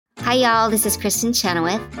Hi, y'all. This is Kristen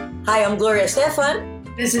Chenoweth. Hi, I'm Gloria Stefan.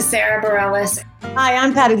 This is Sarah Bareilles. Hi,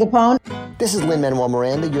 I'm Patty Lapone. This is Lin-Manuel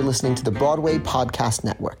Miranda. You're listening to the Broadway Podcast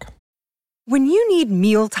Network. When you need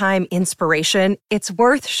mealtime inspiration, it's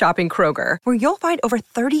worth shopping Kroger, where you'll find over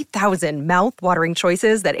 30,000 mouth-watering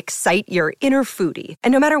choices that excite your inner foodie.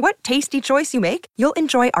 And no matter what tasty choice you make, you'll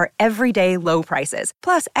enjoy our everyday low prices,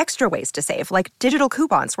 plus extra ways to save, like digital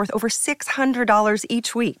coupons worth over $600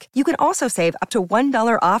 each week. You can also save up to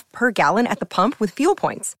 $1 off per gallon at the pump with fuel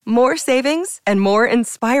points. More savings and more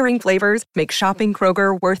inspiring flavors make shopping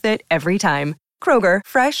Kroger worth it every time. Kroger,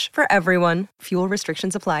 fresh for everyone. Fuel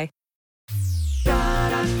restrictions apply.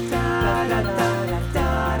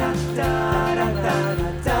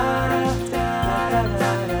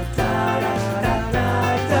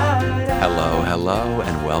 Hello,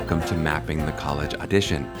 and welcome to Mapping the College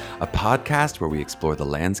Audition, a podcast where we explore the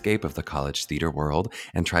landscape of the college theater world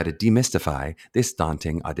and try to demystify this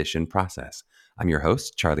daunting audition process. I'm your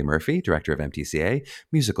host, Charlie Murphy, director of MTCA,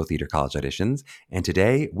 Musical Theater College Auditions, and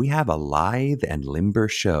today we have a lithe and limber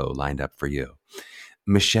show lined up for you.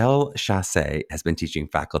 Michelle Chassé has been teaching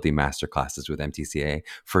faculty masterclasses with MTCA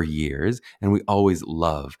for years, and we always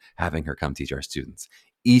love having her come teach our students.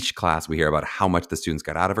 Each class, we hear about how much the students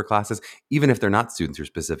got out of her classes, even if they're not students who are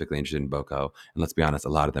specifically interested in BOCO. And let's be honest, a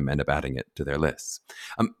lot of them end up adding it to their lists.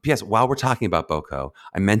 P.S. While we're talking about BOCO,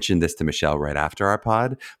 I mentioned this to Michelle right after our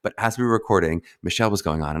pod, but as we were recording, Michelle was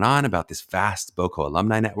going on and on about this vast BOCO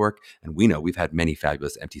alumni network. And we know we've had many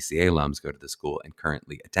fabulous MTCA alums go to the school and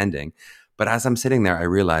currently attending. But as I'm sitting there, I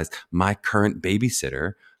realized my current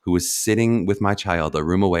babysitter, who was sitting with my child a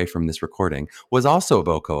room away from this recording, was also a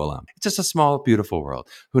BOCO alum. It's just a small, beautiful world.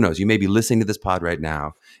 Who knows? You may be listening to this pod right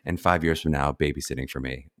now, and 5 years from now, babysitting for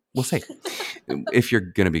me. We'll see. If you're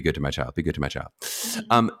going to be good to my child, be good to my child.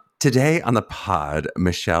 Today on the pod,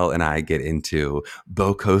 Michelle and I get into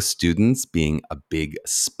BOCO students being a big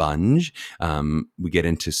sponge. We get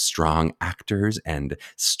into strong actors and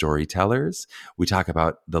storytellers. We talk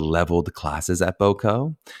about the leveled classes at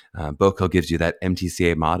BOCO. BOCO gives you that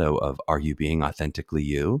MTCA motto of, are you being authentically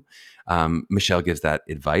you? Michelle gives that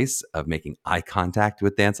advice of making eye contact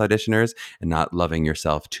with dance auditioners and not loving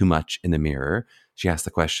yourself too much in the mirror. She asks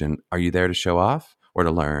the question, are you there to show off or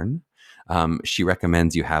to learn? She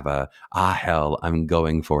recommends you have a, hell, I'm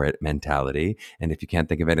going for it mentality. And if you can't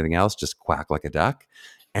think of anything else, just quack like a duck.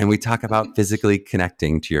 And we talk about physically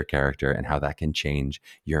connecting to your character and how that can change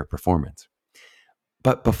your performance.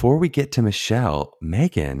 But before we get to Michelle,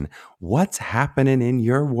 Megan, what's happening in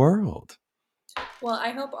your world? Well,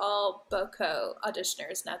 I hope all BOCO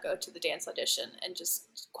auditioners now go to the dance audition and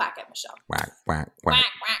just quack at Michelle. Quack, quack, quack. Quack,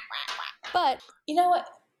 quack, quack, quack. But you know what?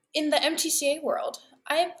 In the MTCA world,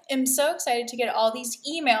 I am so excited to get all these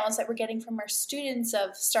emails that we're getting from our students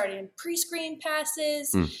of starting pre-screen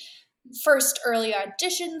passes, first early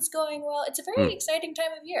auditions going well. It's a very exciting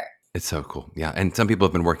time of year. It's so cool. Yeah. And some people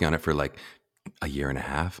have been working on it for like a year and a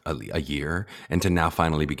half, a year, and to now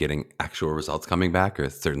finally be getting actual results coming back, or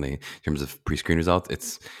certainly in terms of pre-screen results,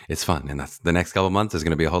 it's fun. And that's the next couple of months. There's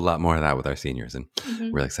going to be a whole lot more of that with our seniors, and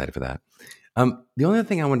we're really excited for that. The only other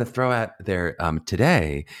thing I wanted to throw out there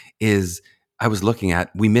today is I was looking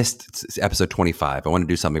at, we missed episode 25. I want to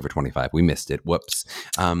do something for 25. We missed it. Whoops.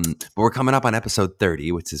 But we're coming up on episode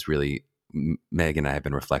 30, which is really Meg and I have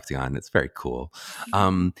been reflecting on. It's very cool.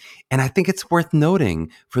 And I think it's worth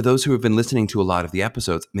noting for those who have been listening to a lot of the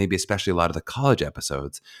episodes, maybe especially a lot of the college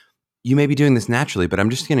episodes, you may be doing this naturally, but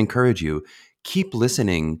I'm just going to encourage you, keep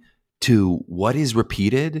listening to what is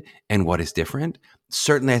repeated and what is different.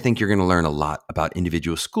 Certainly, I think you're going to learn a lot about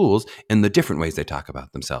individual schools and the different ways they talk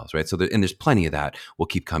about themselves, right? So, and there's plenty of that will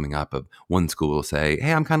keep coming up. Of one school will say,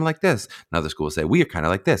 hey, I'm kind of like this. Another school will say, we are kind of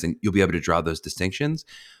like this. And you'll be able to draw those distinctions.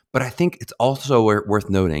 But I think it's also worth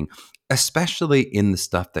noting, especially in the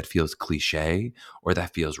stuff that feels cliche or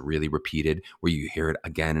that feels really repeated, where you hear it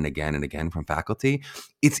again and again and again from faculty,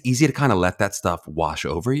 it's easy to kind of let that stuff wash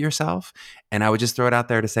over yourself. And I would just throw it out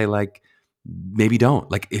there to say, like, maybe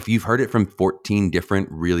don't. Like, if you've heard it from 14 different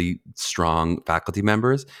really strong faculty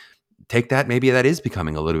members, take that. Maybe that is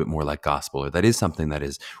becoming a little bit more like gospel, or that is something that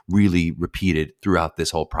is really repeated throughout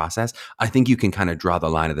this whole process. I think you can kind of draw the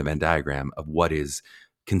line of the Venn diagram of what is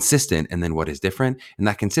consistent and then what is different. And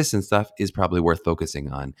that consistent stuff is probably worth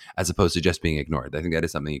focusing on as opposed to just being ignored. I think that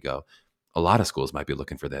is something you go, a lot of schools might be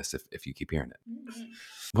looking for this if you keep hearing it.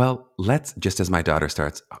 Mm-hmm. Well, let's, just as my daughter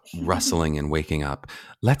starts rustling and waking up,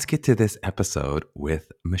 let's get to this episode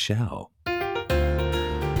with Michelle.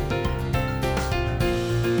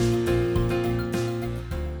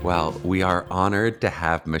 Well, we are honored to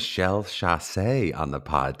have Michelle Chassé on the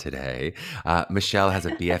pod today. Michelle has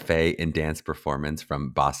a BFA in dance performance from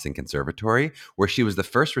Boston Conservatory, where she was the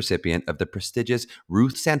first recipient of the prestigious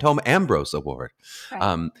Ruth Sandholm Ambrose Award.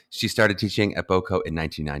 Right. She started teaching at BOCO in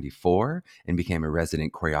 1994 and became a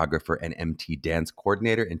resident choreographer and MT dance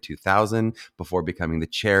coordinator in 2000 before becoming the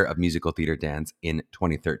chair of musical theater dance in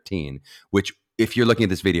 2013, which if you're looking at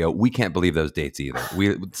this video, we can't believe those dates either.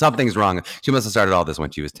 Something's wrong. She must have started all this when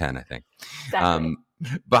she was 10, I think. Exactly.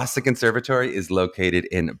 Boston Conservatory is located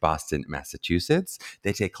in Boston, Massachusetts.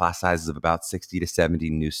 They take class sizes of about 60 to 70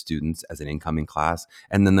 new students as an incoming class,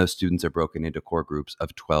 and then those students are broken into core groups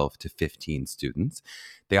of 12 to 15 students.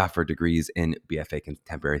 They offer degrees in BFA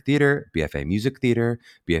Contemporary Theater, BFA Music Theater,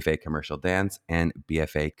 BFA Commercial Dance, and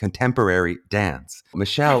BFA Contemporary Dance.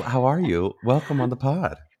 Michelle, how are you? Welcome on the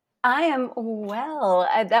pod. I am well.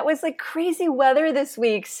 That was like crazy weather this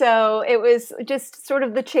week. So it was just sort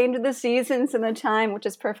of the change of the seasons and the time, which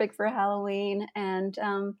is perfect for Halloween. And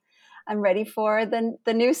I'm ready for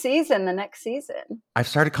the new season, the next season. I've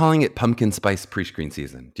started calling it pumpkin spice pre-screen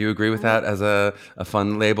season. Do you agree with that as a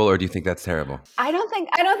fun label, or do you think that's terrible? I don't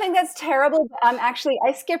think that's terrible. But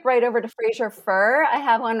I skip right over to Fraser Fir. I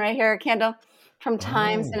have one right here, a candle from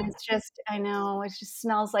Times, and it's just, I know, it just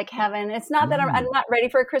smells like heaven. It's not that I'm not ready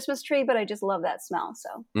for a Christmas tree, but I just love that smell.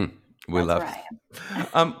 So we love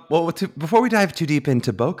it. Well, before we dive too deep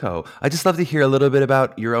into BOCO, I just love to hear a little bit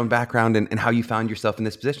about your own background and how you found yourself in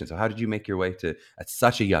this position. So how did you make your way to, at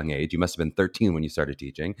such a young age, you must have been 13 when you started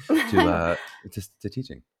teaching, to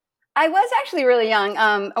teaching? I was actually really young.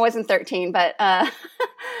 I wasn't 13, but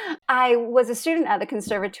I was a student at the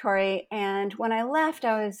conservatory. And when I left,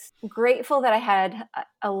 I was grateful that I had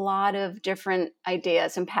a lot of different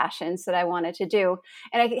ideas and passions that I wanted to do.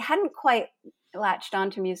 And I hadn't quite latched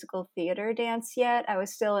onto musical theater dance yet. I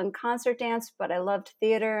was still in concert dance, but I loved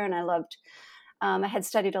theater and I had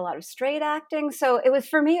studied a lot of straight acting. So it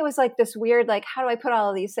was like this weird, like, how do I put all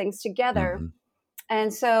of these things together? Mm-hmm.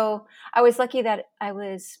 And so I was lucky that I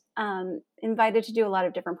was invited to do a lot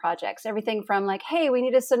of different projects, everything from like, hey, we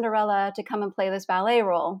need a Cinderella to come and play this ballet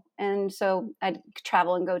role. And so I'd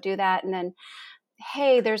travel and go do that. And then,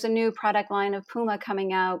 hey, there's a new product line of Puma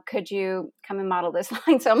coming out. Could you come and model this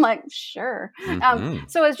line? So I'm like, sure. Mm-hmm.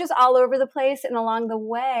 So it was just all over the place. And along the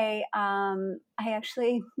way, I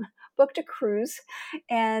actually booked a cruise.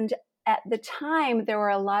 And at the time, there were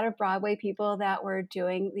a lot of Broadway people that were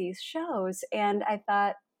doing these shows. And I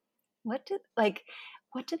thought, what do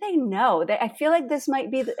they know? I feel like this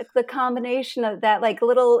might be the combination of that, like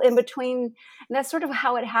little in between. And that's sort of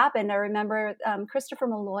how it happened. I remember Christopher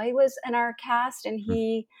Malloy was in our cast, and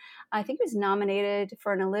I think he was nominated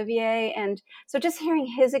for an Olivier. And so just hearing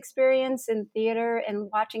his experience in theater and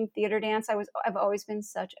watching theater dance, I've always been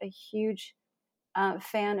such a huge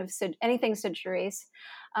fan of anything Sid Charisse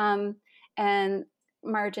and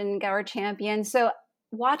Martin Gower Champion. So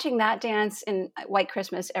watching that dance in White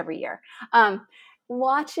Christmas every year,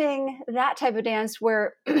 watching that type of dance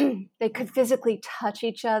where they could physically touch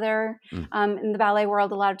each other. In the ballet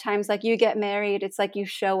world, a lot of times, like you get married, it's like you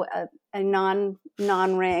show a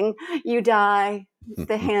non-ring, you die,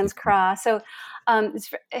 the hands cross. So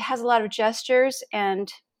it has a lot of gestures,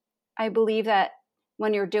 and I believe that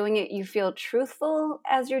when you're doing it, you feel truthful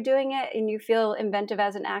as you're doing it, and you feel inventive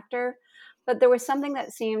as an actor. But there was something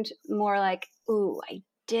that seemed more like, ooh, I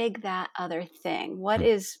dig that other thing. What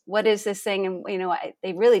is this thing? And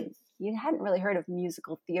you hadn't really heard of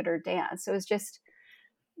musical theater dance. So it was just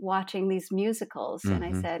watching these musicals, and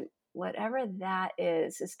I said, whatever that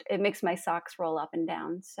is, it makes my socks roll up and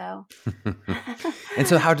down. So, and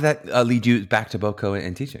so, how did that lead you back to BOCO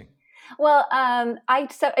and teaching? Well, I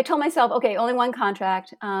told myself, okay, only one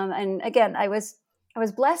contract. And again, I was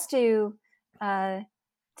blessed to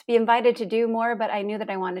be invited to do more, but I knew that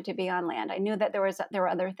I wanted to be on land. I knew that there were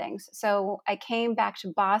other things. So I came back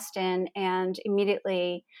to Boston and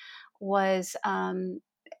immediately was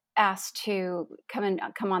asked to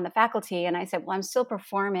come on the faculty. And I said, well, I'm still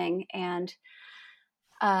performing. And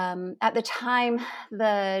at the time,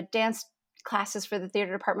 the dance classes for the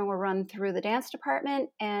theater department were run through the dance department.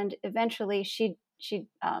 And eventually she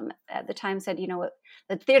at the time said, you know what,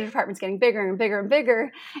 the theater department's getting bigger and bigger and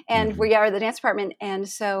bigger, and we are the dance department. And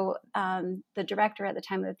so the director at the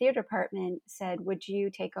time of the theater department said, would you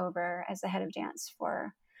take over as the head of dance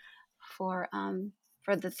for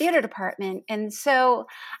the theater department? And so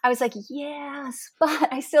I was like, yes,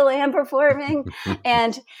 but I still am performing.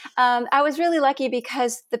 And I was really lucky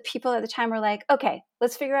because the people at the time were like, okay,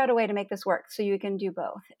 let's figure out a way to make this work so you can do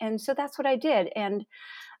both. And so that's what I did. And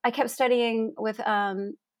I kept studying with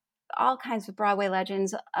all kinds of Broadway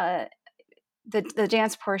legends. the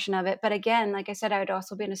dance portion of it. But again, like I said, I had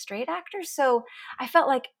also been a straight actor. So I felt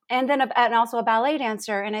like, and also a ballet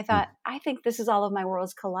dancer. And I thought, I think this is all of my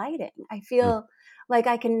worlds colliding. I feel like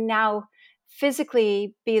I can now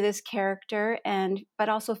physically be this character but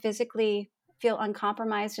also physically feel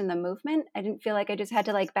uncompromised in the movement. I didn't feel like I just had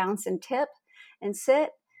to like bounce and tip and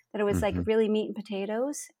sit, that it was like really meat and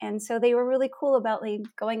potatoes. And so they were really cool about like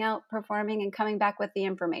going out, performing, and coming back with the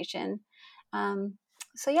information.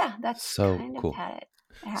 So yeah, that's So kind cool. of had it.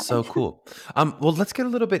 Happened. So cool. Well, let's get a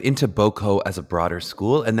little bit into BOCO as a broader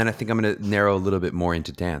school, and then I think I'm going to narrow a little bit more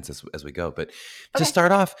into dance as we go. But to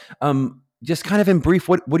start off, just kind of in brief,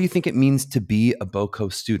 what do you think it means to be a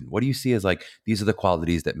BOCO student? What do you see as like, these are the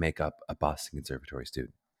qualities that make up a Boston Conservatory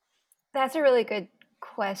student? That's a really good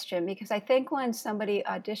question, because I think when somebody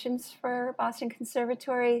auditions for Boston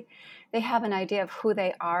Conservatory, they have an idea of who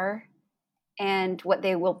they are and what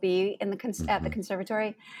they will be in at the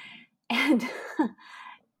conservatory. And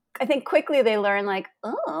I think quickly they learn like,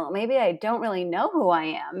 oh, maybe I don't really know who I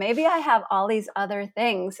am. Maybe I have all these other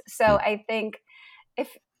things. So I think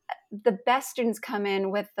if the best students come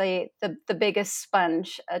in with the biggest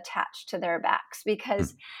sponge attached to their backs,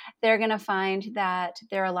 because they're going to find that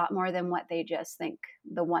they're a lot more than what they just think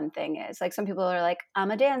the one thing is. Like some people are like,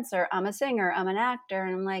 I'm a dancer, I'm a singer, I'm an actor.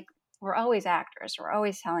 And I'm like, we're always actors. We're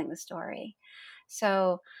always telling the story.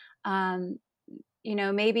 So,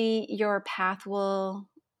 maybe your path will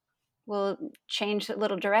change a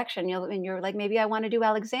little direction. You're like, maybe I want to do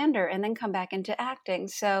Alexander and then come back into acting.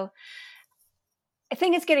 So I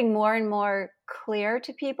think it's getting more and more clear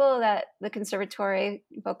to people that the conservatory,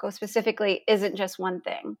 BOCO specifically, isn't just one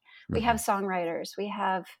thing. We have songwriters, we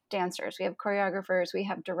have dancers, we have choreographers, we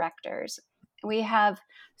have directors, we have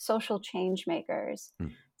social change makers.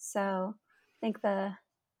 So I think the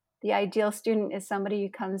ideal student is somebody who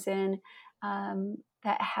comes in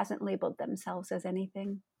that hasn't labeled themselves as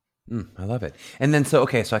anything. I love it. And then, so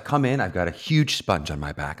I come in, I've got a huge sponge on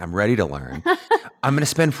my back. I'm ready to learn. I'm going to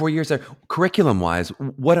spend 4 years there. Curriculum wise,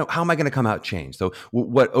 how am I going to come out changed? So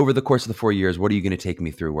what, over the course of the 4 years, what are you going to take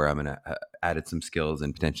me through where I'm going to added some skills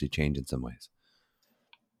and potentially change in some ways?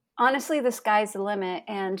 Honestly, the sky's the limit.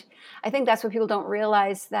 And I think that's what people don't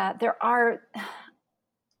realize, that there are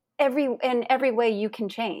in every way you can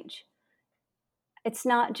change. It's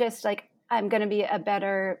not just like, I'm going to be a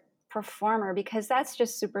better performer, because that's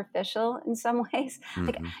just superficial in some ways.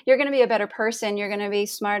 Like, you're going to be a better person. You're going to be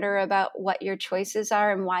smarter about what your choices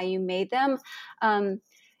are and why you made them.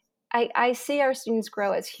 I see our students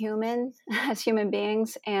grow as human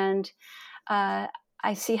beings, and I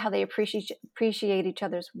see how they appreciate each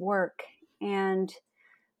other's work. And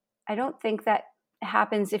I don't think that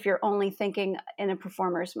happens if you're only thinking in a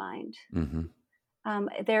performer's mind.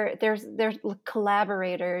 There's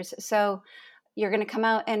collaborators. So you're going to come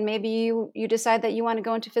out and maybe you decide that you want to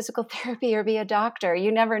go into physical therapy or be a doctor. You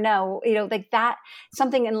never know, like that,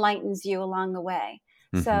 something enlightens you along the way.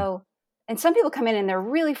 So, and some people come in and they're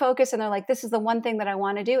really focused and they're like, this is the one thing that I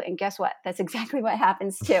want to do. And guess what? That's exactly what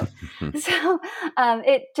happens too. So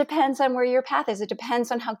it depends on where your path is. It depends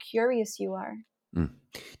on how curious you are.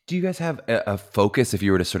 Do you guys have a focus, if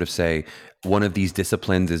you were to sort of say one of these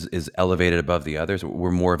disciplines is elevated above the others?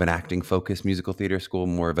 We're more of an acting focused musical theater school,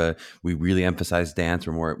 we really emphasize dance,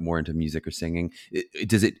 we're more into music or singing.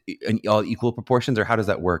 Does it in all equal proportions, or how does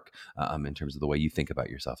that work in terms of the way you think about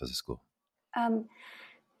yourself as a school?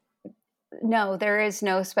 No, there is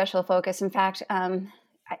no special focus. In fact,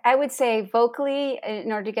 I would say vocally,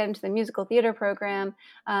 in order to get into the musical theater program,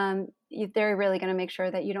 they're really going to make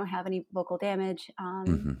sure that you don't have any vocal damage,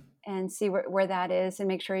 and see where that is, and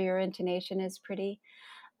make sure your intonation is pretty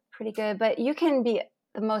good. But you can be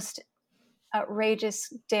the most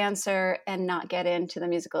outrageous dancer and not get into the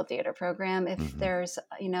musical theater program if there's,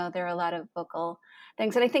 there are a lot of vocal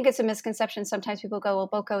things. And I think it's a misconception. Sometimes people go, well,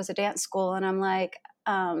 BOCO is a dance school. And I'm like,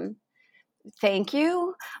 thank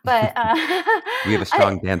you, but we have a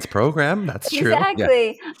strong dance program. That's true.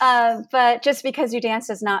 Exactly. Yeah. But just because you dance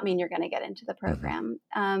does not mean you're going to get into the program.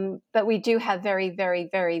 But we do have very, very,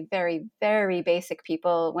 very, very, very basic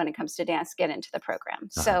people when it comes to dance get into the program.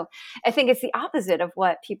 So I think it's the opposite of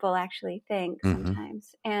what people actually think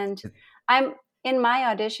sometimes. And I'm in my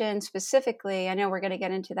audition specifically, I know we're going to get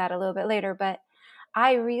into that a little bit later, but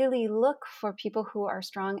I really look for people who are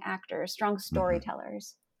strong actors, strong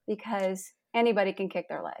storytellers, because anybody can kick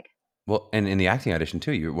their leg. Well, and in the acting audition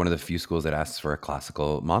too, you're one of the few schools that asks for a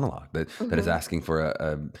classical monologue that is asking for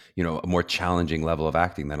a more challenging level of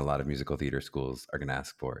acting than a lot of musical theater schools are going to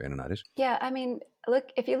ask for in an audition. Yeah, I mean,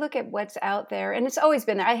 if you look at what's out there, and it's always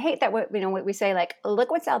been there. I hate that what we say, like, look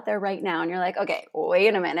what's out there right now, and you're like, okay,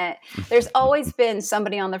 wait a minute. There's always been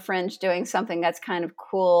somebody on the fringe doing something that's kind of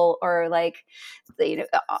cool, or like,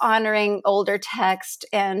 honoring older text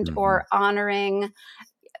and or honoring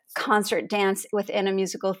concert dance within a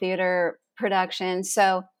musical theater production.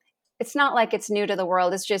 So it's not like it's new to the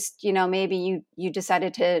world. It's just, maybe you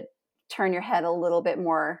decided to turn your head a little bit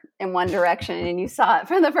more in one direction and you saw it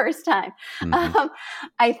for the first time.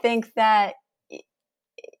 I think that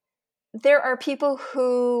there are people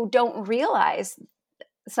who don't realize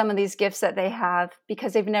some of these gifts that they have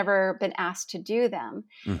because they've never been asked to do them.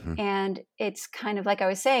 And it's kind of like I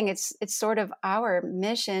was saying, it's sort of our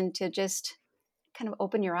mission to just kind of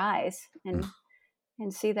open your eyes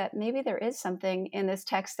and see that maybe there is something in this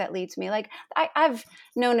text that leads me. Like I've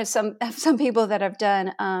known of some people that have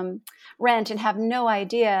done Rent and have no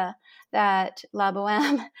idea that La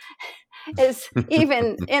Boheme is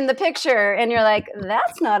even in the picture, and you're like,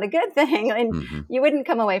 that's not a good thing. And you wouldn't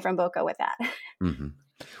come away from BOCO with that.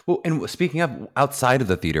 Well, and speaking of outside of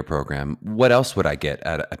the theater program, what else would I get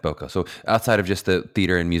at BOCO? So outside of just the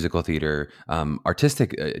theater and musical theater,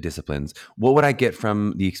 artistic disciplines, what would I get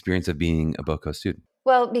from the experience of being a BOCO student?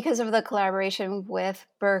 Well, because of the collaboration with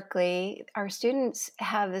Berklee, our students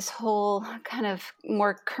have this whole kind of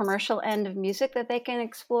more commercial end of music that they can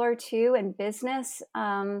explore too, and business.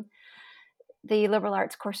 The liberal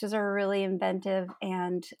arts courses are really inventive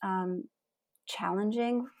and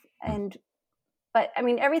challenging, but I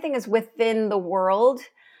mean, everything is within the world,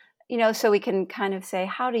 so we can kind of say,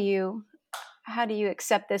 how do you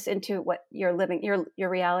accept this into what you're living, your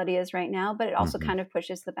reality is right now? But it also kind of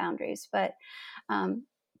pushes the boundaries. But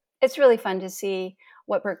it's really fun to see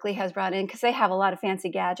what Berklee has brought in, because they have a lot of fancy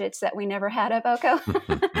gadgets that we never had at BOCO.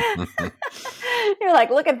 You're like,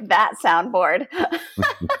 look at that soundboard.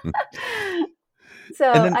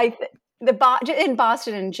 So in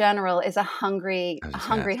Boston in general is a hungry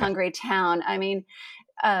town. I mean,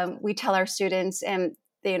 we tell our students, and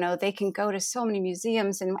they can go to so many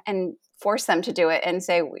museums and force them to do it and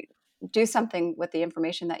say, do something with the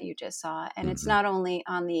information that you just saw. And it's not only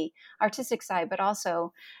on the artistic side, but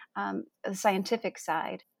also the scientific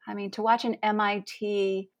side. I mean, to watch an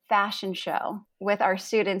MIT fashion show with our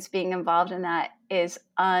students being involved in that is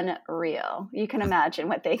unreal. You can imagine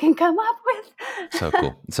what they can come up with.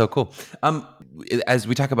 So cool. As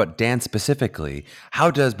we talk about dance specifically,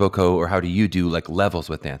 how does BOCO, or how do you do like levels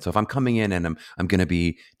with dance? So if I'm coming in and I'm going to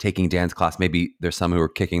be taking dance class, maybe there's some who are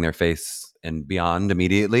kicking their face and beyond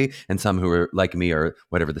immediately, and some who are like me, or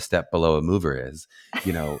whatever the step below a mover is.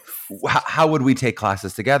 How would we take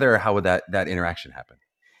classes together, or how would that interaction happen?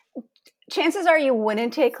 Chances are you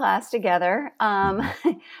wouldn't take class together,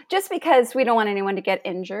 just because we don't want anyone to get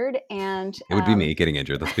injured. And it would be me getting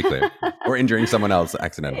injured, let's be clear, or injuring someone else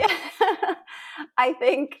accidentally. I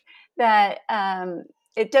think that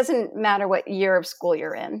it doesn't matter what year of school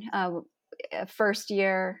you're in. First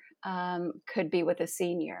year could be with a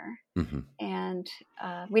senior, and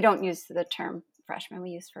we don't use the term freshman, we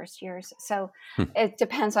use first years. So it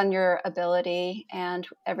depends on your ability, and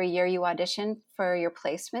every year you audition for your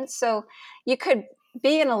placements. So you could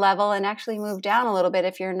be in a level and actually move down a little bit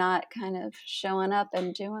if you're not kind of showing up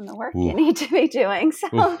and doing the work you need to be doing.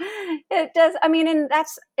 So it does. I mean, and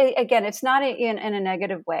that's, again, it's not in a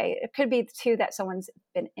negative way. It could be too that someone's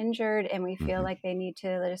been injured and we feel like they need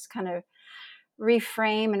to just kind of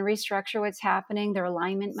reframe and restructure what's happening. Their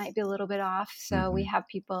alignment might be a little bit off. So we have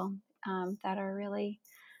people that are really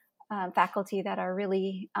faculty that are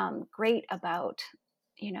really great about,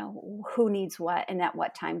 who needs what and at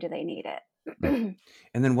what time do they need it.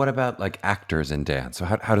 And then what about like actors in dance? So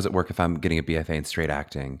how does it work if I'm getting a BFA in straight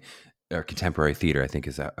acting or contemporary theater, I think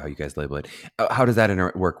is how you guys label it. How does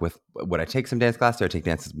that work with, would I take some dance class? Do I take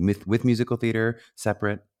dances with musical theater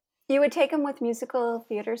separate? You would take them with musical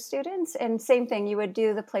theater students, and same thing, you would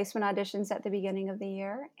do the placement auditions at the beginning of the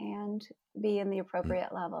year and be in the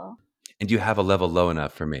appropriate level. And do you have a level low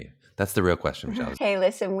enough for me? That's the real question, Michelle. Hey,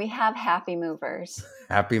 listen, we have happy movers.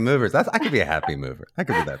 Happy movers. I could be a happy mover. I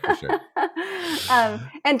could be that for sure.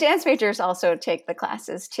 And dance majors also take the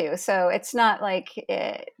classes too. So it's not like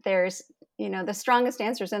there's, the strongest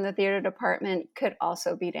dancers in the theater department could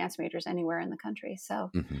also be dance majors anywhere in the country. So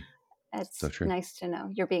it's so nice to know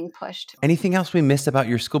you're being pushed. Anything else we missed about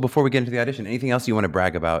your school before we get into the audition? Anything else you want to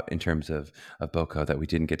brag about in terms of BOCO that we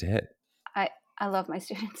didn't get to hit? I love my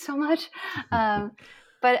students so much.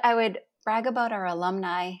 But I would brag about our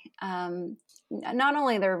alumni. not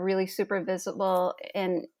only they're really super visible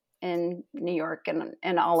in New York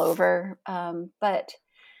and all over, but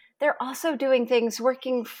they're also doing things,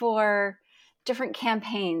 working for different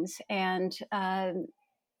campaigns, and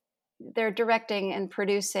they're directing and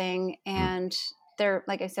producing, and they're,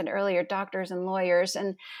 like I said earlier, doctors and lawyers.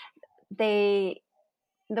 And the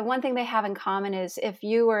one thing they have in common is if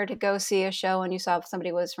you were to go see a show and you saw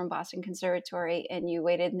somebody was from Boston Conservatory and you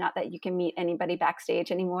waited, not that you can meet anybody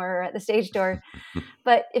backstage anymore or at the stage door,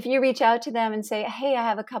 but if you reach out to them and say, hey, I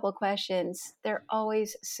have a couple questions, they're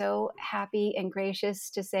always so happy and gracious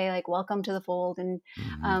to say, like, welcome to the fold. And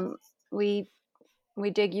we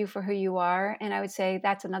dig you for who you are. And I would say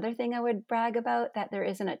that's another thing I would brag about, that there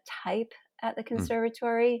isn't a type at the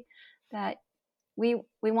conservatory, that we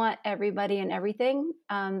want everybody and everything.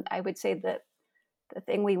 I would say that the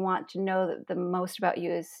thing we want to know the most about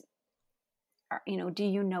you is, do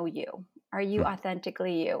you know you? Are you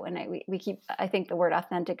authentically you? And I think the word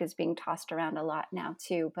authentic is being tossed around a lot now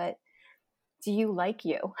too, but do you like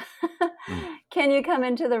you? Can you come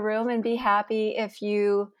into the room and be happy if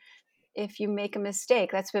you make a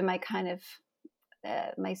mistake? That's been my kind of,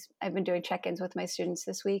 I've been doing check-ins with my students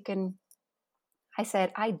this week, and I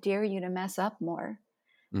said, I dare you to mess up more,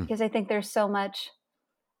 because I think there's so much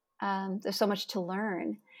to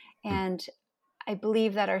learn. And I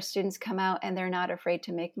believe that our students come out and they're not afraid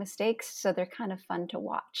to make mistakes. So they're kind of fun to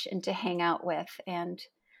watch and to hang out with. And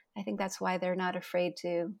I think that's why they're not afraid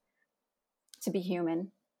to be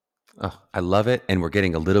human. Oh, I love it. And we're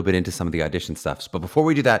getting a little bit into some of the audition stuff. But before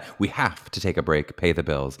we do that, we have to take a break, pay the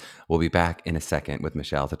bills. We'll be back in a second with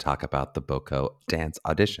Michelle to talk about the BOCO dance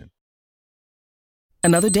audition.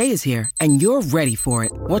 Another day is here, and you're ready for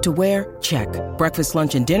it. What to wear? Check. Breakfast,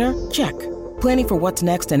 lunch, and dinner? Check. Planning for what's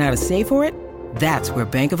next and how to save for it? That's where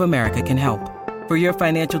Bank of America can help. For your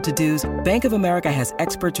financial to-dos, Bank of America has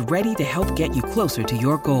experts ready to help get you closer to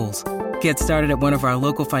your goals. Get started at one of our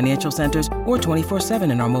local financial centers or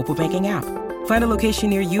 24/7 in our mobile banking app. Find a location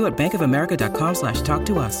near you at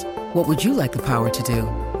bankofamerica.com/talktous. What would you like the power to do?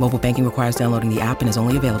 Mobile banking requires downloading the app and is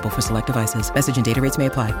only available for select devices. Message and data rates may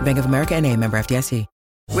apply. Bank of America NA, member FDIC.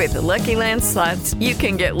 With the Lucky Land Slots, you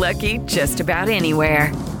can get lucky just about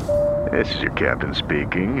anywhere. This is your captain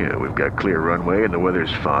speaking. We've got clear runway and the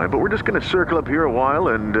weather's fine, but we're just going to circle up here a while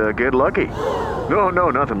and get lucky. No,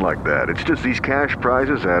 nothing like that. It's just these cash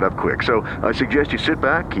prizes add up quick. So I suggest you sit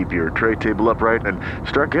back, keep your tray table upright, and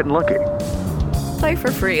start getting lucky. Play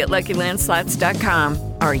for free at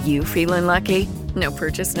LuckyLandSlots.com. Are you feeling lucky? No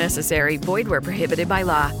purchase necessary. Void where prohibited by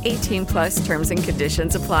law. 18+ terms and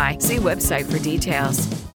conditions apply. See website for details.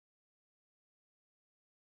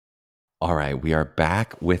 All right, we are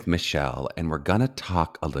back with Michelle, and we're going to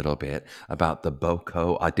talk a little bit about the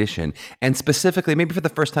BOCO audition, and specifically, maybe for the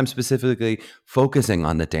first time, specifically focusing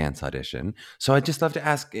on the dance audition. So I'd just love to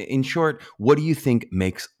ask, in short, what do you think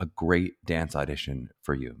makes a great dance audition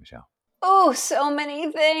for you, Michelle? Oh, so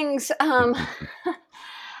many things.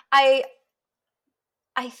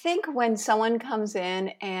 I think when someone comes in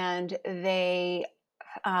and they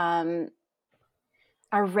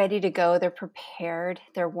are ready to go, they're prepared,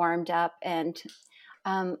 they're warmed up. And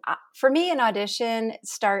for me, an audition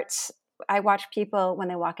starts, I watch people when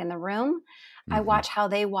they walk in the room. I watch how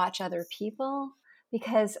they watch other people,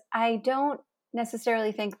 because I don't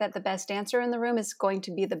necessarily think that the best dancer in the room is going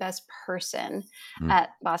to be the best person at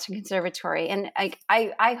Boston Conservatory. And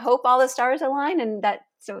I hope all the stars align and that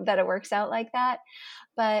it works out like that.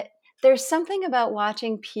 But there's something about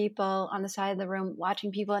watching people on the side of the room,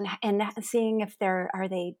 watching people and seeing if are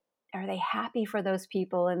they happy for those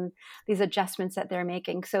people and these adjustments that they're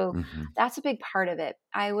making. So that's a big part of it.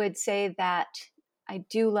 I would say that I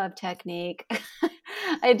do love technique.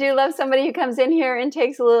 I do love somebody who comes in here and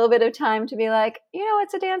takes a little bit of time to be like,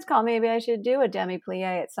 it's a dance call. Maybe I should do a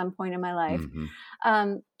demi-plie at some point in my life.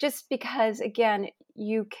 Just because, again,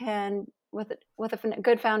 you can, with a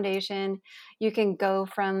good foundation, you can go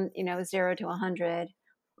from 0 to 100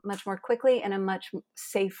 much more quickly in a much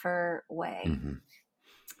safer way.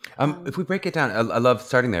 If we break it down, I love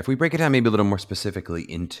starting there. If we break it down maybe a little more specifically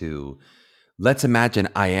into, let's imagine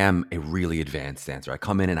I am a really advanced dancer. I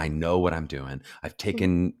come in and I know what I'm doing. I've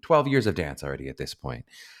taken 12 years of dance already at this point.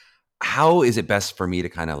 How is it best for me to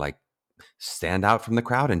kind of like stand out from the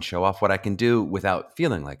crowd and show off what I can do without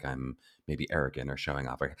feeling like I'm maybe arrogant or showing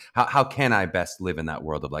off? Or how can I best live in that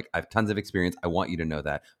world of like, I have tons of experience. I want you to know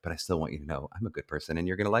that, but I still want you to know I'm a good person and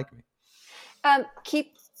you're going to like me.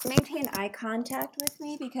 Maintain eye contact with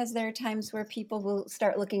me, because there are times where people will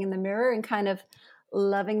start looking in the mirror and kind of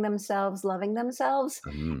loving themselves.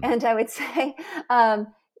 And I would say,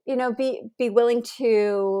 be willing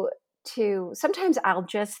to sometimes I'll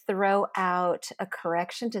just throw out a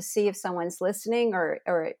correction to see if someone's listening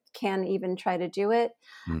or can even try to do it.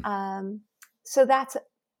 So that's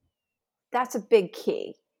a big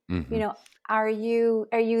key. Mm-hmm. You know, are you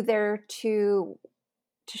there to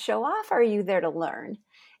show off? Or are you there to learn?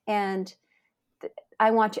 And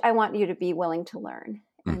I want you to be willing to learn.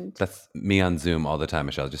 And that's me on Zoom all the time,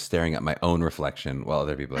 Michelle, just staring at my own reflection while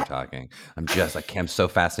other people are talking. I'm so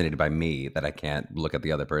fascinated by me that I can't look at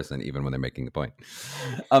the other person even when they're making a point.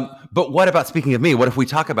 But what about, speaking of me, what if we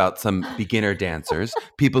talk about some beginner dancers,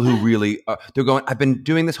 people who really, they're going, I've been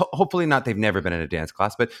doing this, hopefully not, they've never been in a dance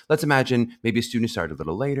class, but let's imagine maybe a student started a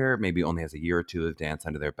little later, maybe only has a year or two of dance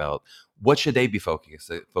under their belt. What should they be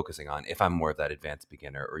focusing on if I'm more of that advanced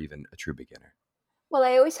beginner or even a true beginner? Well,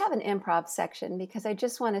 I always have an improv section because I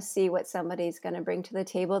just want to see what somebody's going to bring to the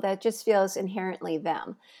table that just feels inherently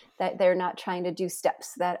them, that they're not trying to do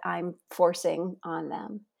steps that I'm forcing on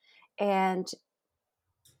them. And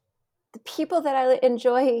the people that I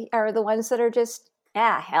enjoy are the ones that are just,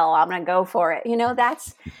 hell, I'm going to go for it. You know,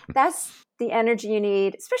 that's the energy you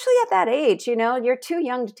need, especially at that age. You know, you're too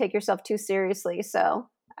young to take yourself too seriously. So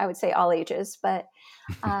I would say all ages, but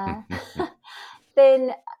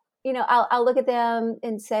then, you know, I'll look at them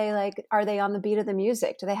and say, like, are they on the beat of the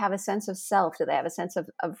music? Do they have a sense of self? Do they have a sense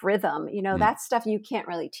of rhythm? You know, that's stuff you can't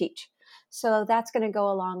really teach. So that's going to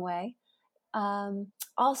go a long way.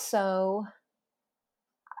 Also,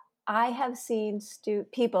 I have seen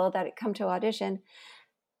people that come to audition.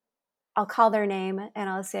 I'll call their name and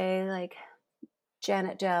I'll say, like,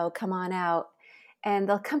 Janet Doe, come on out. And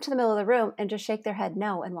they'll come to the middle of the room and just shake their head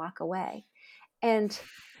no and walk away. And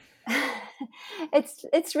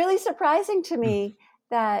it's really surprising to me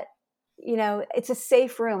that, you know, it's a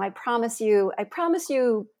safe room. I promise you,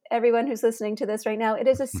 everyone who's listening to this right now, it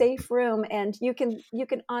is a safe room, and you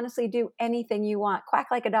can honestly do anything you want. Quack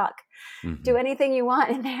like a duck, do anything you want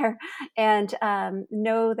in there, and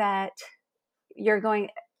know that you're going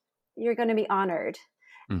to be honored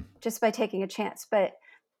just by taking a chance. But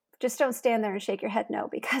just don't stand there and shake your head no,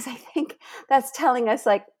 because I think that's telling us,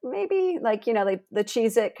 like, maybe, like, you know, like the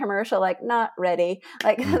Cheez-It commercial, like, not ready,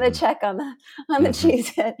 like the check on the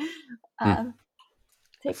Cheez-It. Take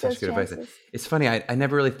That's such those good chances. advice. It's funny, I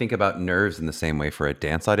never really think about nerves in the same way for a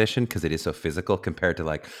dance audition, because it is so physical compared to,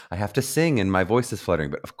 like, I have to sing and my voice is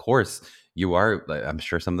fluttering. But of course, you are, like, I'm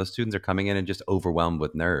sure some of those students are coming in and just overwhelmed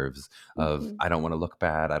with nerves of, I don't want to look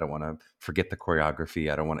bad, I don't want to forget the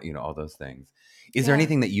choreography, I don't want to, you know, all those things. Is there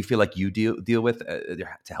anything that you feel like you deal with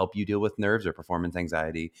to help you deal with nerves or performance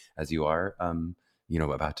anxiety as you are, you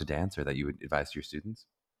know, about to dance, or that you would advise to your students?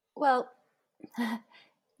 Well,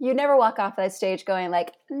 you never walk off that stage going,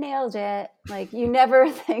 like, nailed it. Like, you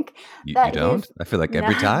never think that you don't? I feel like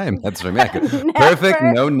every time. That's what I mean. Never. Perfect,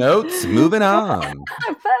 no notes, moving on.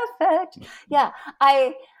 Perfect. Yeah.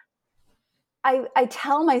 I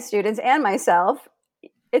tell my students and myself,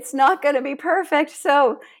 it's not going to be perfect.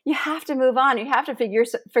 So you have to move on. You have to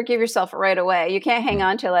forgive yourself right away. You can't hang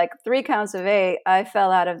on to, like, 3 counts of 8. I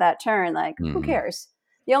fell out of that turn. Like, who cares?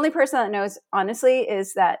 The only person that knows, honestly,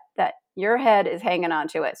 is that your head is hanging on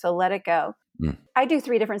to it. So let it go. I do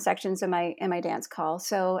 3 different sections in my dance call.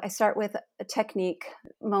 So I start with a technique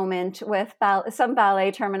moment with some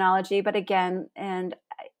ballet terminology, but again, and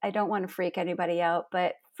I don't want to freak anybody out,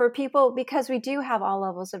 but for people, because we do have all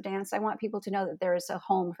levels of dance, I want people to know that there is a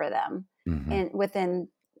home for them within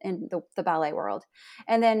the ballet world.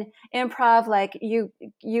 And then improv, like, you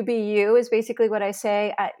be you, is basically what I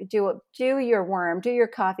say. Do your worm, do your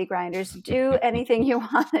coffee grinders, do anything you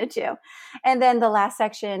want to do. And then the last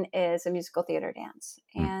section is a musical theater dance.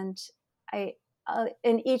 And I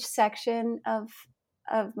in each section of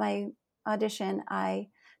my audition, I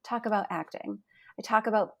talk about acting. I talk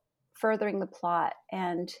about furthering the plot,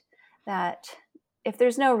 and that if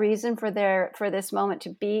there's no reason for this moment to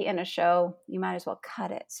be in a show, you might as well cut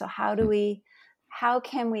it. So how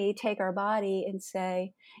can we take our body and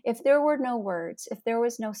say, if there were no words, if there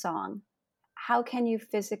was no song, how can you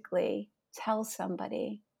physically tell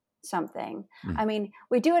somebody something? I mean,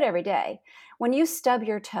 we do it every day. When you stub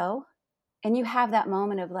your toe and you have that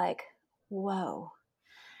moment of, like, whoa,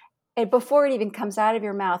 and before it even comes out of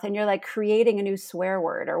your mouth, and you're, like, creating a new swear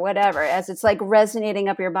word or whatever, as it's, like, resonating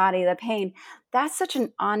up your body, the pain, that's such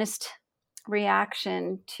an honest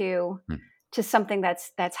reaction to something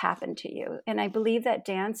that's happened to you. And I believe that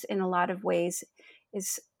dance, in a lot of ways,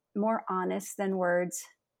 is more honest than words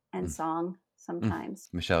and song. sometimes.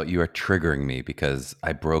 Michelle, you are triggering me because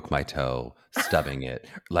I broke my toe stubbing it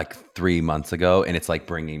like 3 months ago, and it's like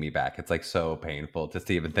bringing me back. It's like so painful just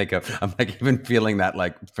to even think of. I'm like even feeling that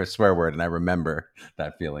like for swear word, and I remember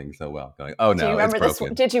that feeling so well. Going, oh Do you no, it's remember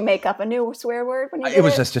broken. Did you make up a new swear word when you did It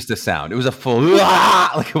was just a sound. It was a full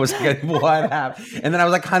like it was like what happened, and then I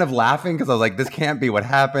was like kind of laughing because I was like, this can't be what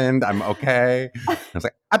happened. I'm okay. And I was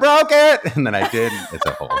like, I broke it, and then I did. It's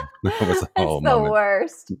a whole. It was a whole It's the moment.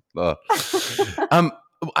 worst.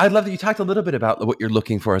 I'd love that you talked a little bit about what you're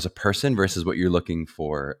looking for as a person versus what you're looking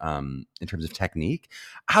for in terms of technique.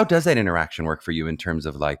 How does that interaction work for you in terms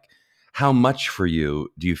of like how much for you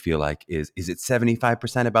do you feel like is it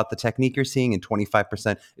 75% about the technique you're seeing and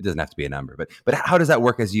 25%? It doesn't have to be a number, but how does that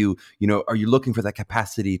work as you know, are you looking for that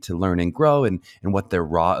capacity to learn and grow and what their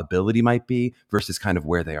raw ability might be versus kind of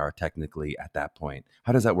where they are technically at that point?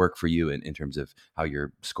 How does that work for you in terms of how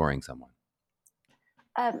you're scoring someone?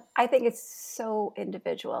 I think it's so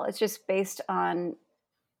individual. It's just based on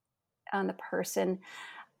the person.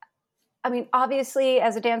 I mean, obviously,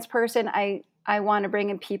 as a dance person, I want to bring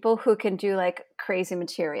in people who can do like crazy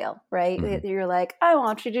material, right? Mm-hmm. You're like, I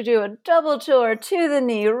want you to do a double tour to the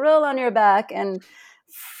knee, roll on your back, and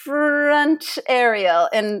front aerial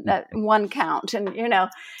in one count, and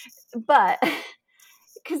but.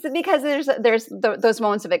 Because there's those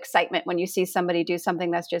moments of excitement when you see somebody do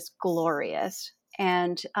something that's just glorious.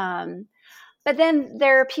 And but then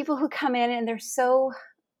there are people who come in and they're so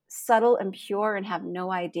subtle and pure and have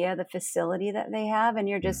no idea the facility that they have, and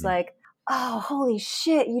you're just like, oh, holy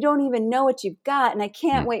shit, you don't even know what you've got, and I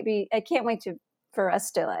can't wait for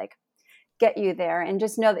us to like get you there and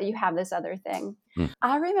just know that you have this other thing.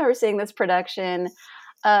 I remember seeing this production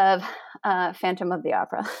of Phantom of the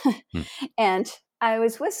Opera, and I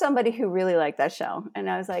was with somebody who really liked that show, and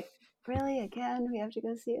I was like, really, again? We have to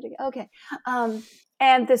go see it again? Okay.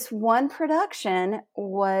 And this one production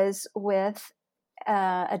was with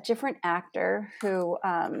a different actor who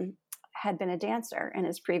had been a dancer in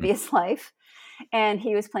his previous life, and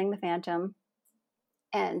he was playing the Phantom.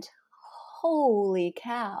 And holy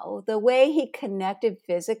cow, the way he connected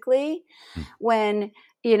physically when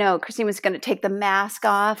Christine was going to take the mask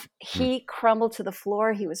off, he crumbled to the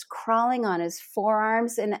floor. He was crawling on his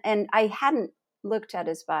forearms, and I hadn't looked at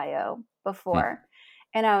his bio before.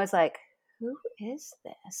 And I was like, who is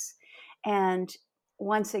this? And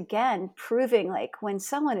once again, proving like when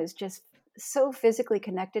someone is just so physically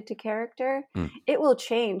connected to character, it will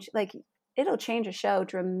change. Like it'll change a show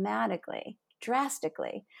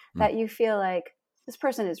drastically, that you feel like this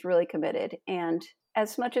person is really committed. And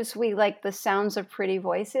as much as we like the sounds of pretty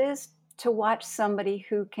voices, to watch somebody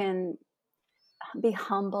who can be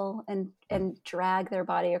humble and drag their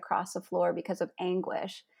body across the floor because of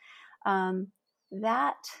anguish,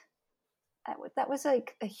 that was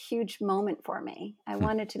like a huge moment for me. I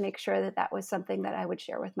wanted to make sure that was something that I would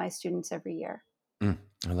share with my students every year. I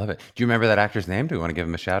love it. Do you remember that actor's name? Do you want to give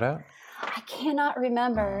him a shout out? I cannot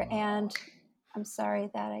remember, and I'm sorry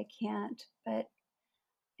that I can't, but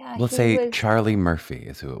yeah, let's say Charlie Murphy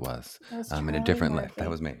is who it was, in a different life. That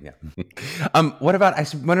was me. Yeah. What about, I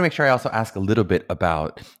want to make sure I also ask a little bit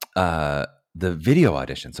about the video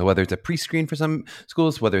audition. So whether it's a pre-screen for some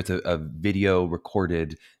schools, whether it's a video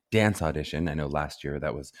recorded dance audition. I know last year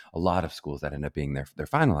that was a lot of schools that ended up being their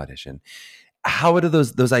final audition. How do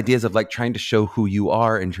those ideas of like trying to show who you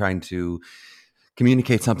are and trying to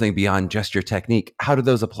communicate something beyond just your technique, how do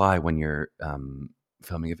those apply when you're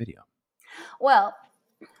filming a video? Well,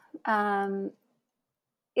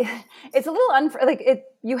 it's a little unfair. Like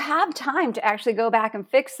you have time to actually go back and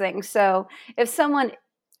fix things. So if someone,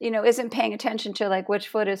 isn't paying attention to like which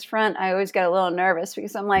foot is front, I always get a little nervous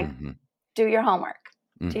because I'm like, do your homework.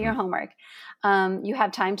 Do your homework. You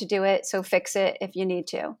have time to do it, so fix it if you need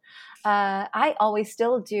to. I always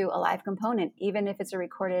still do a live component, even if it's a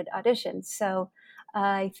recorded audition. So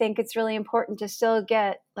I think it's really important to still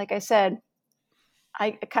get, like I said,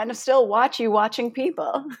 I kind of still watch you watching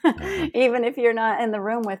people, even if you're not in the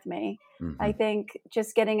room with me. I think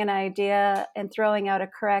just getting an idea and throwing out a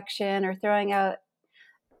correction or throwing out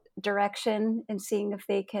direction and seeing if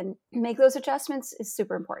they can make those adjustments is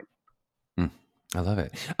super important. I love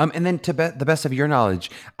it. And then to the best of your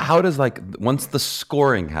knowledge, how does once the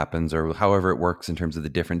scoring happens or however it works in terms of the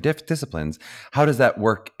different disciplines, how does that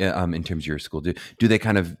work in terms of your school? Do they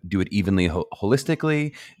kind of do it evenly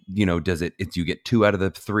holistically? Does do you get 2 out of the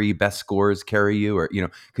 3 best scores carry you, or,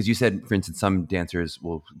 because you said, for instance, some dancers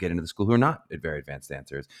will get into the school who are not very advanced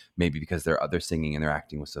dancers, maybe because their singing and their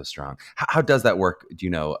acting was so strong. How does that work? Do you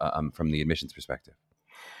know, from the admissions perspective?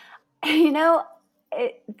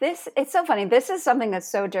 It's so funny. This is something that's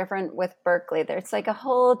so different with Berkeley. There's like a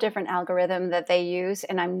whole different algorithm that they use,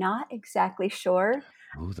 and I'm not exactly sure.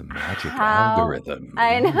 Oh, the magic algorithm.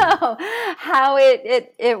 I know how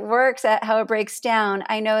it works, how it breaks down.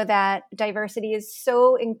 I know that diversity is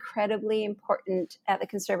so incredibly important at the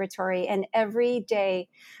conservatory, and every day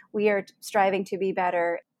we are striving to be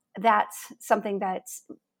better. That's something that's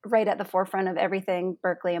right at the forefront of everything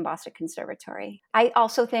Berkeley and Boston Conservatory. I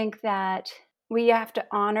also think that we have to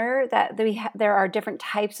honor that there are different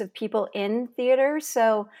types of people in theater.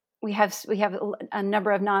 So we have a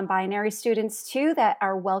number of non-binary students too that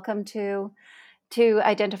are welcome to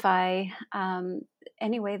identify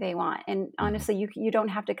any way they want. And honestly, you don't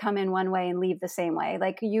have to come in one way and leave the same way.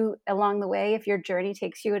 Like you, along the way, if your journey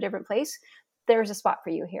takes you a different place, there's a spot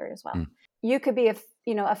for you here as well. You could be a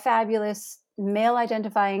fabulous male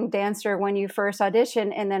identifying dancer when you first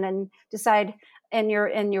audition, and then decide in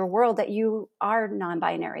your world that you are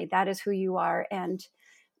non-binary. That is who you are, and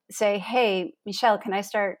say, hey, Michelle, can I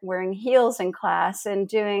start wearing heels in class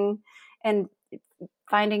and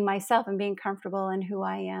finding myself and being comfortable in who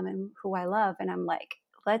I am and who I love? And I'm like,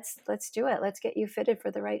 let's do it. Let's get you fitted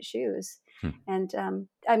for the right shoes. And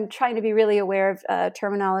I'm trying to be really aware of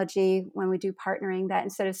terminology when we do partnering, that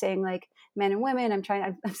instead of saying like men and women,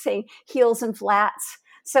 I'm saying heels and flats.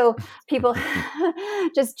 So people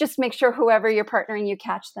just make sure whoever you're partnering, you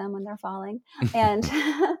catch them when they're falling, and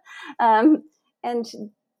and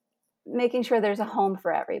making sure there's a home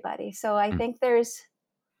for everybody. So I think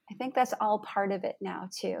that's all part of it now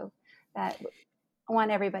too, that I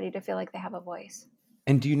want everybody to feel like they have a voice.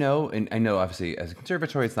 And do you know, and I know obviously as a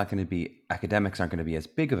conservatory, it's not going to be, academics aren't going to be as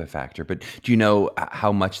big of a factor, but do you know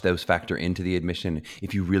how much those factor into the admission?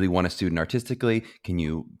 If you really want a student artistically, can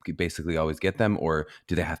you basically always get them, or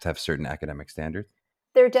do they have to have certain academic standards?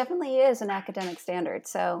 There definitely is an academic standard.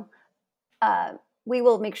 So we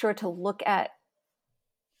will make sure to look at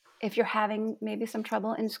if you're having maybe some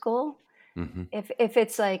trouble in school. If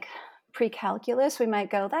it's like pre-calculus, we might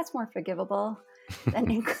go, that's more forgivable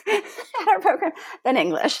than our program than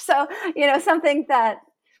English. So, something that,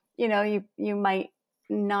 you might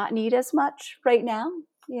not need as much right now,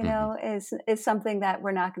 is something that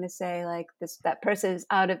we're not going to say like that person is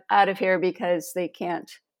out of here because they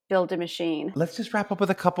can't build a machine. Let's just wrap up with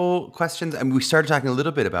a couple questions. I mean, we started talking a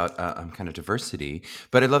little bit about kind of diversity,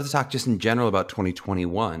 but I'd love to talk just in general about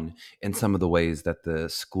 2021 and some of the ways that the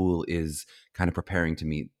school is kind of preparing to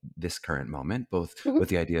meet this current moment, both with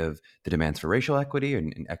the idea of the demands for racial equity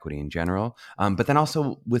and equity in general, but then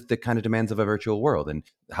also with the kind of demands of a virtual world and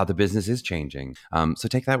how the business is changing. So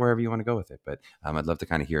take that wherever you want to go with it. But I'd love to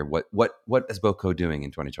kind of hear what is BOCO doing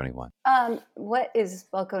in 2021? What is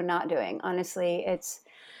BOCO not doing? Honestly, it's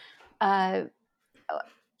our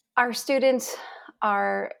students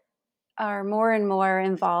are more and more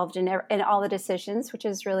involved in all the decisions, which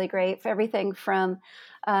is really great. For everything from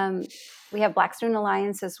we have Black Student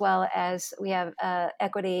Alliance, as well as we have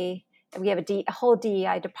equity. We have a whole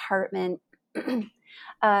DEI department.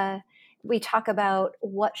 We talk about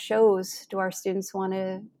what shows do our students want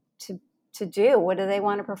to do? What do they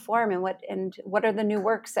want to perform, and what are the new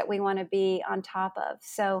works that we want to be on top of?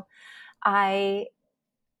 So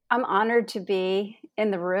I'm honored to be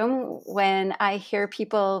in the room when I hear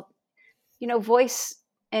people, voice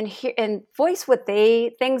what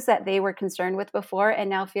things that they were concerned with before, and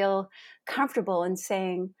now feel comfortable in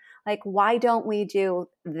saying, like, why don't we do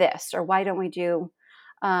this, or why don't we do,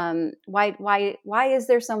 why is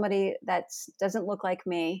there somebody that doesn't look like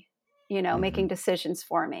me, making decisions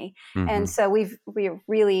for me? And so we're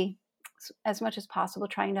really, as much as possible,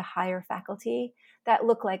 trying to hire faculty that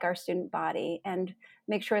look like our student body and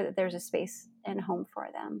make sure that there's a space and home for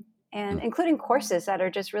them, and including courses that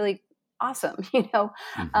are just really awesome,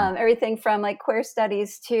 everything from like queer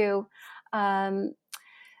studies to, oh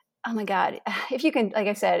my God, if you can, like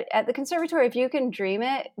I said, at the conservatory, if you can dream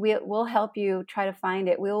it, we'll help you try to find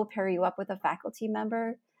it. We'll pair you up with a faculty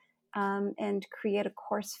member and create a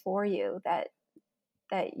course for you that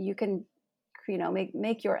you can,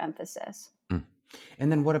 make your emphasis.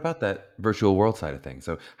 And then what about that virtual world side of things?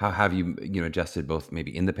 So how have you, adjusted both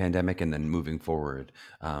maybe in the pandemic and then moving forward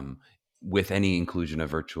with any inclusion of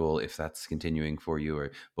virtual, if that's continuing for you,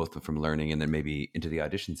 or both from learning and then maybe into the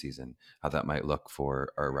audition season, how that might look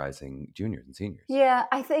for our rising juniors and seniors? Yeah,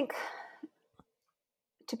 I think,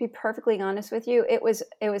 to be perfectly honest with you, it was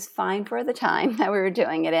fine for the time that we were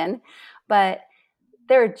doing it in, but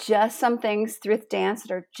there are just some things with dance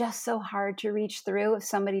that are just so hard to reach through if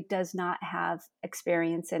somebody does not have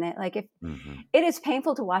experience in it. Like if it is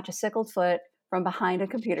painful to watch a sickled foot from behind a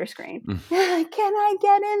computer screen. Mm. Can I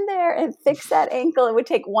get in there and fix that ankle? It would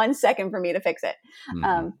take 1 second for me to fix it.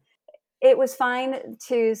 Mm-hmm. It was fine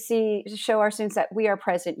to show our students that we are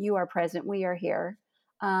present, you are present, we are here.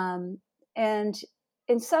 And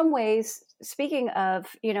in some ways, speaking of,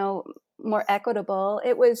 more equitable,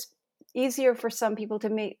 it was easier for some people to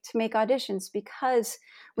make auditions because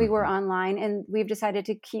we were online, and we've decided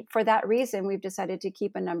to keep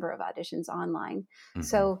a number of auditions online. Mm-hmm.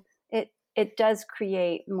 So it does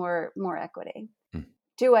create more equity. Mm.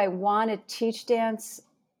 Do I want to teach dance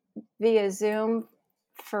via Zoom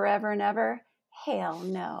forever and ever? Hell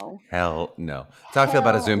no. Hell no. That's how I feel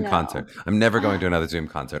about a Zoom concert. I'm never going to another Zoom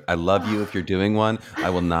concert. I love you if you're doing one. I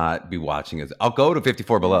will not be watching it. I'll go to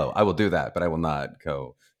 54 Below. I will do that, but I will not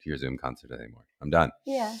go to your Zoom concert anymore. I'm done.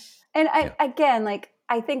 Yeah. And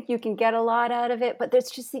I think you can get a lot out of it, but there's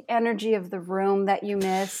just the energy of the room that you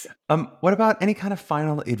miss. What about any kind of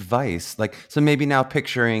final advice? So maybe now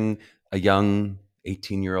picturing a young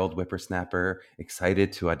 18-year-old whippersnapper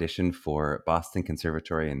excited to audition for Boston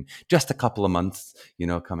Conservatory in just a couple of months,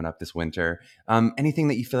 coming up this winter. Anything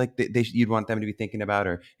that you feel like you'd want them to be thinking about,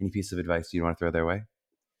 or any piece of advice you'd want to throw their way?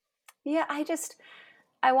 Yeah,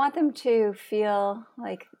 I want them to feel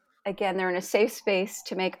like, again, they're in a safe space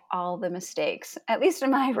to make all the mistakes, at least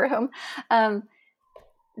in my room.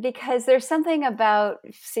 Because there's something about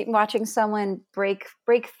watching someone break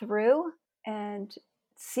through and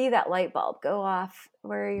see that light bulb go off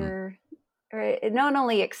where it not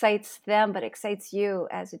only excites them, but excites you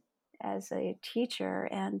as a teacher.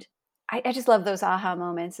 And I just love those aha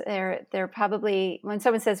moments. They're probably when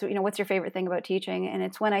someone says, what's your favorite thing about teaching? And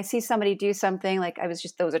it's when I see somebody do something like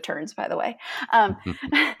those are turns, by the way,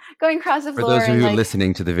 going across the floor. For those of you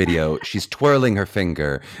listening to the video, she's twirling her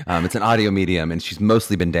finger. It's an audio medium, and she's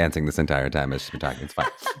mostly been dancing this entire time as she's been talking. It's fine.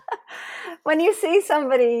 When you see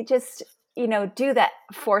somebody just, do that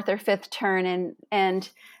fourth or fifth turn and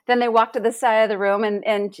then they walk to the side of the room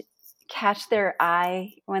and catch their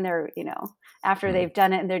eye when they're, after they've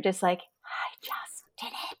done it, and they're just like, I just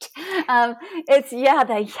did it. It's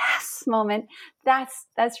the yes moment.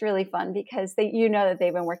 That's really fun because that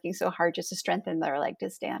they've been working so hard just to strengthen their leg to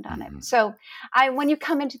stand on it. So when you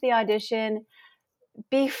come into the audition,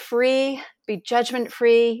 be free, be judgment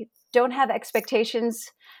free, don't have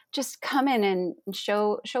expectations. Just come in and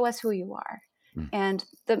show us who you are. And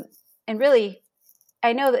really,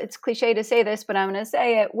 I know that it's cliche to say this, but I'm going to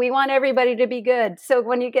say it. We want everybody to be good. So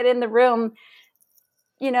when you get in the room,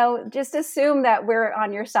 just assume that we're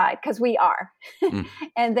on your side because we are.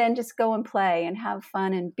 And then just go and play and have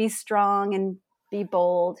fun and be strong and be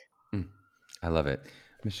bold. I love it.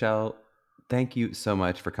 Michelle, thank you so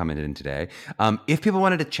much for coming in today. If people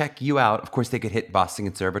wanted to check you out, of course, they could hit Boston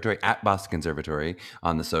Conservatory at Boston Conservatory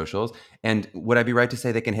on the socials. And would I be right to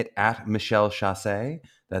say they can hit at Michelle Chassé?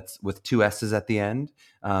 That's with 2 S's at the end,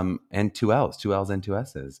 and 2 L's and 2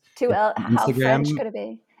 S's. 2 L. How French could it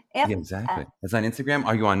be? Yep. Yeah, exactly. That's on Instagram.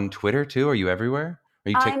 Are you on Twitter too? Are you everywhere? Are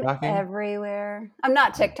you TikToking? I'm everywhere. I'm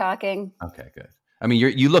not TikToking. Okay, good. I mean,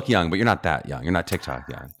 you look young, but you're not that young. You're not TikTok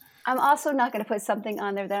young. I'm also not going to put something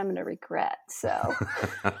on there that I'm going to regret. So,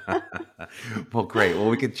 well, great. Well,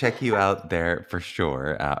 we could check you out there for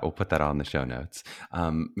sure. We'll put that on the show notes.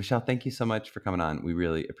 Michelle, thank you so much for coming on. We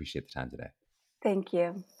really appreciate the time today. Thank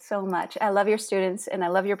you so much. I love your students and I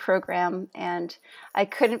love your program. And I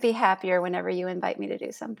couldn't be happier whenever you invite me to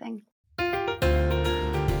do something.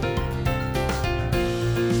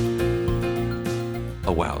 A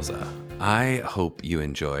wowza. I hope you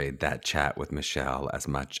enjoyed that chat with Michelle as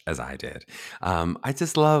much as I did. I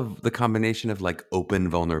just love the combination of open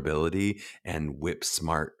vulnerability and whip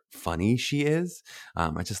smart funny she is.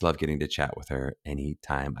 I just love getting to chat with her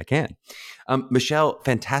anytime I can. Michelle,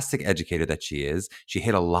 fantastic educator that she is. She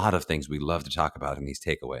hit a lot of things we love to talk about in these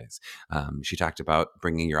takeaways. She talked about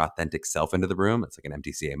bringing your authentic self into the room. It's like an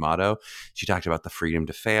MTCA motto. She talked about the freedom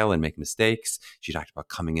to fail and make mistakes. She talked about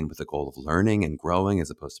coming in with a goal of learning and growing as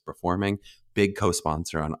opposed to performing. Big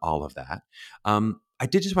co-sponsor on all of that. I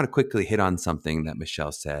did just want to quickly hit on something that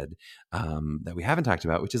Michelle said that we haven't talked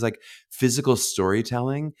about, which is physical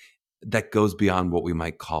storytelling that goes beyond what we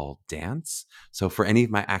might call dance. So for any of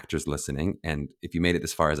my actors listening, and if you made it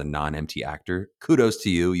this far as a non-MT actor, kudos to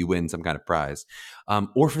you, you win some kind of prize.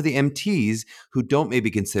 Or for the MTs who don't maybe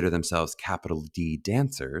consider themselves capital D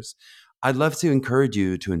dancers, I'd love to encourage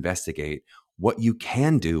you to investigate what you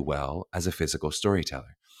can do well as a physical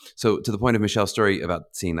storyteller. So to the point of Michelle's story about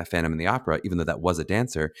seeing that Phantom in the Opera, even though that was a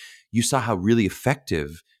dancer, you saw how really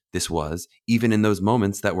effective this was, even in those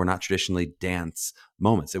moments that were not traditionally dance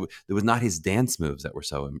moments. It was not his dance moves that were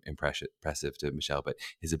so impressive to Michel, but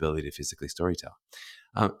his ability to physically storytell.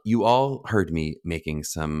 You all heard me making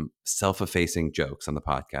some self-effacing jokes on the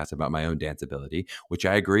podcast about my own dance ability, which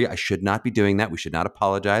I agree. I should not be doing that. We should not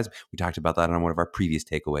apologize. We talked about that on one of our previous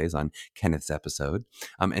takeaways on Kenneth's episode.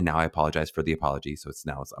 And now I apologize for the apology. So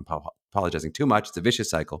I'm apologizing too much. It's a vicious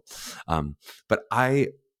cycle. But I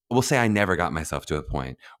will say I never got myself to a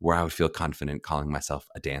point where I would feel confident calling myself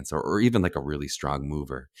a dancer or even like a really strong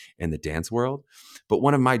mover in the dance world. But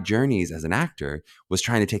one of my journeys as an actor was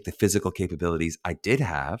trying to take the physical capabilities I did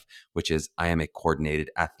have, which is I am a coordinated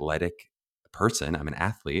athletic person. I'm an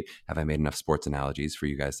athlete. Have I made enough sports analogies for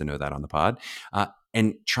you guys to know that on the pod?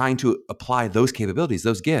 And trying to apply those capabilities,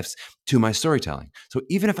 those gifts to my storytelling. So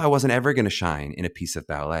even if I wasn't ever going to shine in a piece of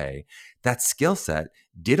ballet, that skill set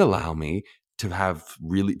did allow me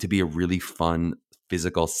to be a really fun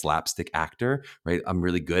physical slapstick actor, right? I'm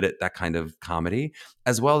really good at that kind of comedy,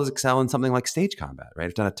 as well as excel in something like stage combat, right?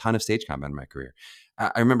 I've done a ton of stage combat in my career.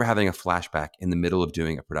 I remember having a flashback in the middle of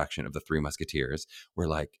doing a production of The Three Musketeers where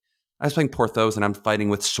I was playing Porthos and I'm fighting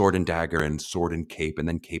with sword and dagger and sword and cape and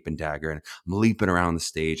then cape and dagger. And I'm leaping around the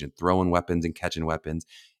stage and throwing weapons and catching weapons.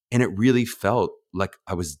 And it really felt like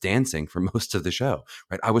I was dancing for most of the show,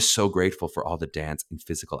 right? I was so grateful for all the dance and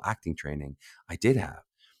physical acting training I did have.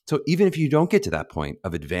 So even if you don't get to that point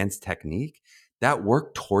of advanced technique, that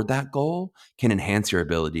work toward that goal can enhance your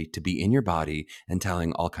ability to be in your body and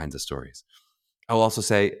telling all kinds of stories. I'll also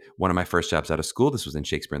say one of my first jobs out of school, this was in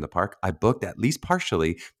Shakespeare in the Park, I booked at least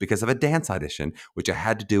partially because of a dance audition, which I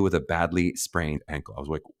had to do with a badly sprained ankle. I was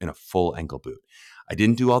like in a full ankle boot. I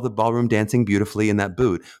didn't do all the ballroom dancing beautifully in that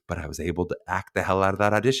boot, but I was able to act the hell out of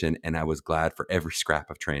that audition, and I was glad for every scrap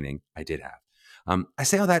of training I did have. I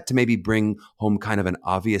say all that to maybe bring home kind of an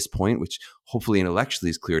obvious point, which hopefully intellectually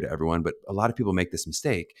is clear to everyone, but a lot of people make this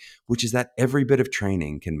mistake, which is that every bit of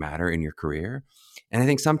training can matter in your career. And I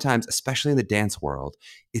think sometimes, especially in the dance world,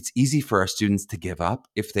 it's easy for our students to give up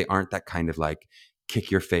if they aren't that kind of like kick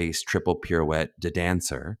your face, triple pirouette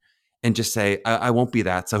dancer, and just say, I won't be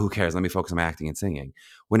that, so who cares? Let me focus on my acting and singing.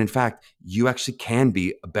 When in fact, you actually can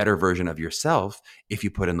be a better version of yourself if you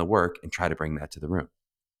put in the work and try to bring that to the room.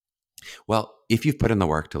 Well, if you've put in the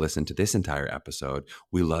work to listen to this entire episode,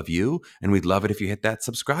 we love you, and we'd love it if you hit that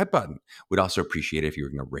subscribe button. We'd also appreciate it if you were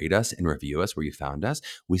going to rate us and review us where you found us.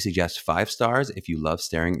 We suggest 5 stars if you love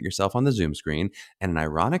staring at yourself on the Zoom screen, and an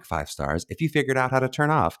ironic 5 stars if you figured out how to turn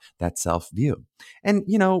off that self-view. And,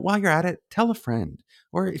 while you're at it, tell a friend.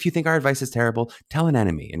 Or if you think our advice is terrible, tell an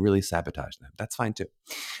enemy and really sabotage them. That's fine too.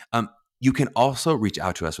 You can also reach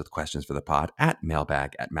out to us with questions for the pod at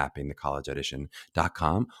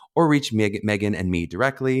mailbag@mappingthecollegeaudition.com, or reach Megan and me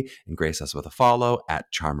directly and grace us with a follow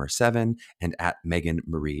at Charmer7 and at Megan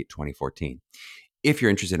Marie 2014. If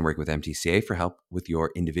you're interested in working with MTCA for help with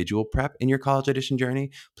your individual prep in your college audition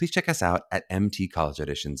journey, please check us out at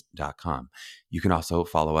mtcollegeauditions.com. You can also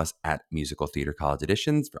follow us at Musical Theater College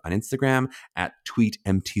Auditions on Instagram, at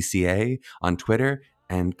TweetMTCA on Twitter,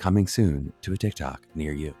 and coming soon to a TikTok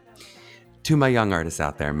near you. To my young artists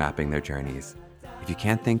out there mapping their journeys, if you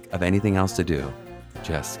can't think of anything else to do,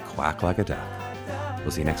 just quack like a duck. We'll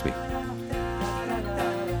see you next week.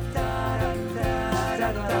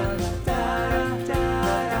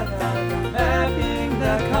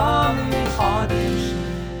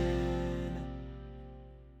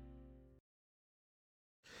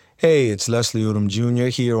 Hey, it's Leslie Odom Jr.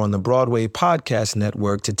 here on the Broadway Podcast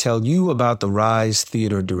Network to tell you about the Rise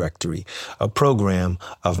Theater Directory, a program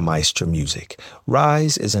of Maestro Music.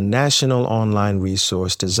 Rise is a national online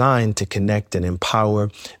resource designed to connect and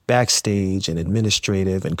empower backstage and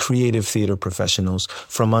administrative and creative theater professionals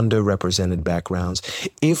from underrepresented backgrounds.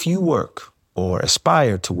 If you work or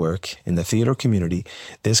aspire to work in the theater community,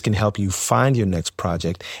 this can help you find your next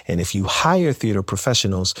project. And if you hire theater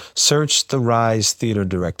professionals, search the Rise Theater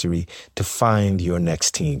Directory to find your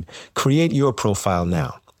next team. Create your profile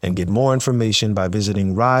now and get more information by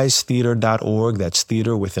visiting risetheater.org. That's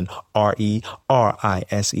theater with an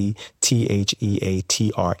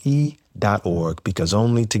RERISETHEATRE.org, because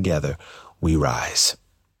only together we rise.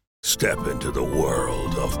 Step into the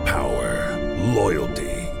world of power, loyalty,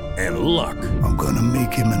 and luck. I'm gonna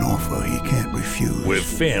make him an offer he can't refuse. With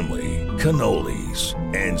family, cannolis,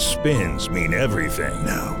 and spins mean everything.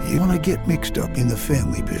 Now, you wanna get mixed up in the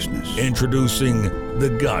family business. Introducing The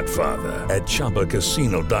Godfather at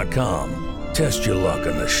ChumbaCasino.com. Test your luck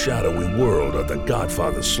in the shadowy world of The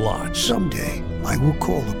Godfather slot. Someday, I will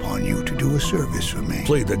call upon you to do a service for me.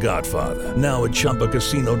 Play The Godfather now at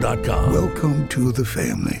ChumbaCasino.com. Welcome to the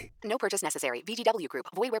family. No purchase necessary. VGW Group.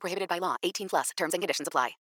 Void where prohibited by law. 18+. Terms and conditions apply.